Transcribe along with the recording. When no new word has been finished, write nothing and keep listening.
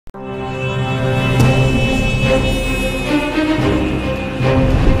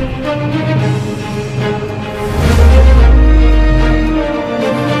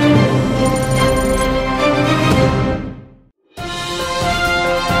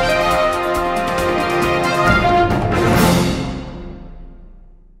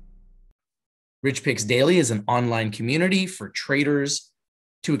Rich Picks Daily is an online community for traders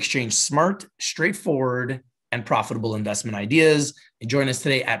to exchange smart, straightforward, and profitable investment ideas. And join us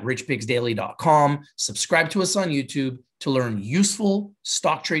today at richpicksdaily.com. Subscribe to us on YouTube to learn useful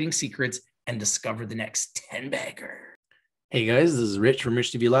stock trading secrets and discover the next 10-bagger. Hey guys, this is Rich from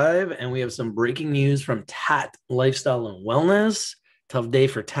RICHTVLIVE, and we have some breaking news from TAAT Lifestyle and Wellness. Tough day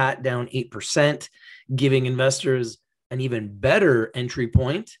for TAAT, down 8%, giving investors an even better entry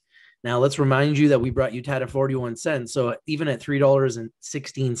point. Now, let's remind you that we brought you TAAT at 41 cents. So even at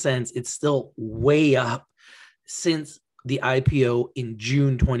 $3.16, it's still way up since the IPO in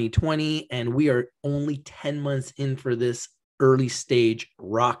June 2020. And we are only 10 months in for this early stage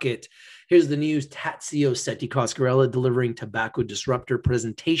rocket. Here's the news. TAAT CEO Setti Coscarella delivering Tobacco Disruptor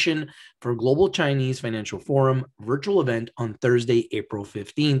presentation for Global Chinese Financial Forum virtual event on Thursday, April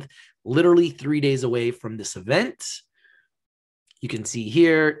 15th, literally 3 days away from this event. You can see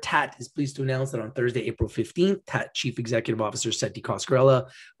here, TAAT is pleased to announce that on Thursday, April 15th, TAAT Chief Executive Officer Setti Coscarella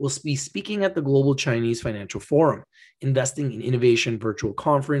will be speaking at the Global Chinese Financial Forum, Investing in Innovation virtual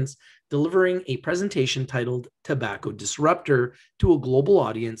conference, delivering a presentation titled Tobacco Disruptor to a global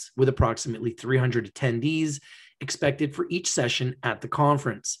audience with approximately 300 attendees expected for each session at the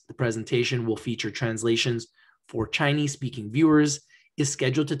conference. The presentation will feature translations for Chinese-speaking viewers, is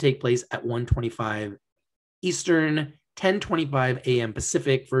scheduled to take place at 1:25 Eastern, 10:25 a.m.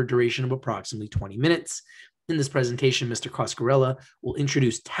 Pacific for a duration of approximately 20 minutes. In this presentation, Mr. Coscarella will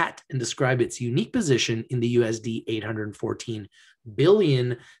introduce TAAT and describe its unique position in the USD 814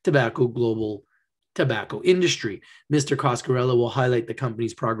 billion global tobacco industry. Mr. Coscarella will highlight the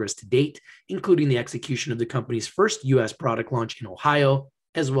company's progress to date, including the execution of the company's first U.S. product launch in Ohio,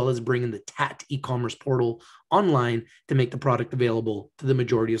 as well as bringing the TAAT e-commerce portal online to make the product available to the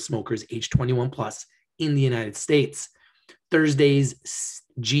majority of smokers age 21 plus in the United States. Thursday's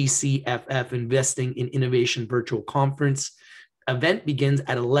GCFF Investing in Innovation virtual conference event begins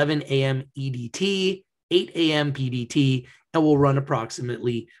at 11 a.m. EDT, 8 a.m. PDT, and will run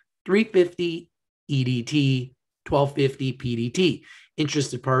approximately 3:50 EDT, 12:50 PDT.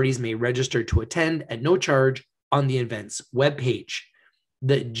 Interested parties may register to attend at no charge on the event's webpage.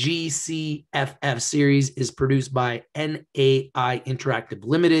 The GCFF series is produced by NAI Interactive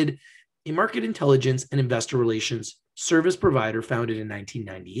Limited, a market intelligence and investor relations service provider founded in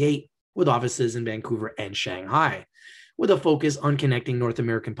 1998 with offices in Vancouver and Shanghai, with a focus on connecting North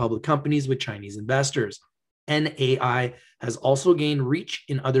American public companies with Chinese investors. NAI has also gained reach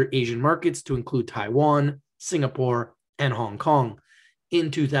in other Asian markets to include Taiwan, Singapore, and Hong Kong.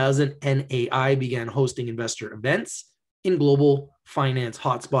 In 2000, NAI began hosting investor events in global finance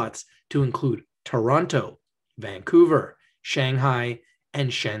hotspots to include Toronto, Vancouver, Shanghai,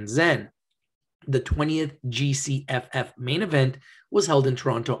 and Shenzhen. The 20th GCFF main event was held in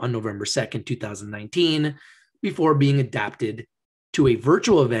Toronto on November 2nd, 2019, before being adapted to a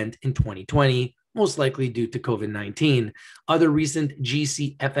virtual event in 2020, most likely due to COVID-19. Other recent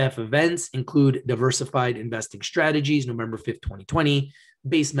GCFF events include Diversified Investing Strategies, November 5th, 2020,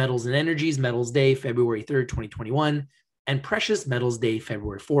 Base Metals and Energies, Metals Day, February 3rd, 2021, and Precious Metals Day,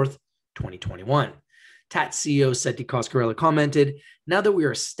 February 4th, 2021. TAAT CEO Setti Coscarella commented, "Now that we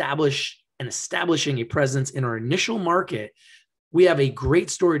are establishing a presence in our initial market, we have a great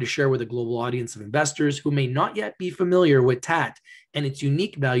story to share with a global audience of investors who may not yet be familiar with TAAT and its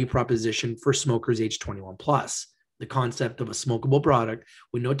unique value proposition for smokers age 21 plus. The concept of a smokable product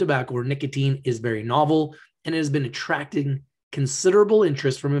with no tobacco or nicotine is very novel, and it has been attracting considerable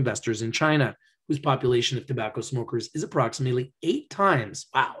interest from investors in China, whose population of tobacco smokers is approximately 8 times,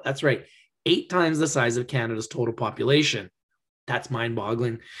 wow, that's right, 8 times the size of Canada's total population. That's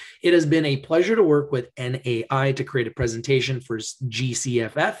mind-boggling. It has been a pleasure to work with NAI to create a presentation for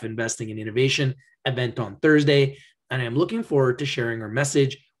GCFF Investing in Innovation event on Thursday, and I'm looking forward to sharing our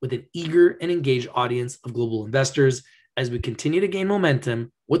message with an eager and engaged audience of global investors as we continue to gain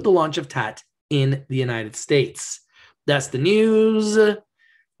momentum with the launch of TAAT in the United States." That's the news. A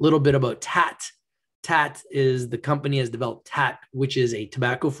little bit about TAAT. TAAT is the company has developed TAAT, which is a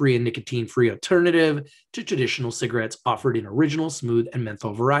tobacco-free and nicotine-free alternative to traditional cigarettes offered in original, smooth, and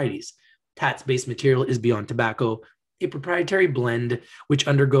menthol varieties. TAAT's base material is Beyond Tobacco, a proprietary blend which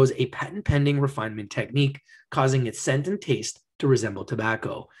undergoes a patent-pending refinement technique, causing its scent and taste to resemble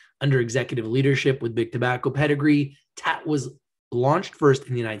tobacco. Under executive leadership with Big Tobacco pedigree, TAAT was launched first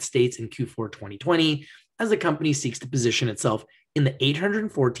in the United States in Q4 2020 as the company seeks to position itself in the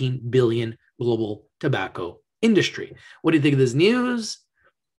 814 billion global tobacco industry. What do you think of this news?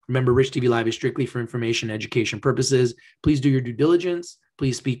 Remember, RICHTVLIVE is strictly for information and education purposes. Please do your due diligence.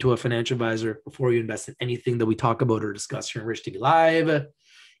 Please speak to a financial advisor before you invest in anything that we talk about or discuss here in RICHTVLIVE.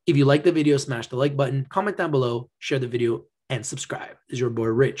 If you like the video, smash the like button, comment down below, share the video, and subscribe. This is your boy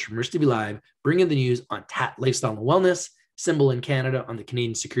Rich from RICHTV Live, bringing the news on TAAT Lifestyle and Wellness, symbol in Canada on the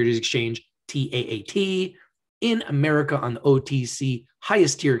Canadian Securities Exchange, TAAT, in America on the OTC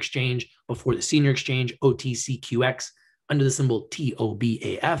highest tier exchange before the senior exchange, OTCQX, under the symbol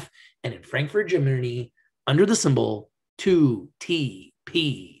TOBAF, and in Frankfurt, Germany, under the symbol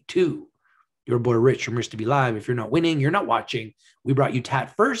 2TP2. Your boy Rich from RICHTV Live. If you're not winning, you're not watching. We brought you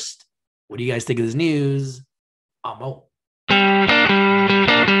TAAT first. What do you guys think of this news? I'm out.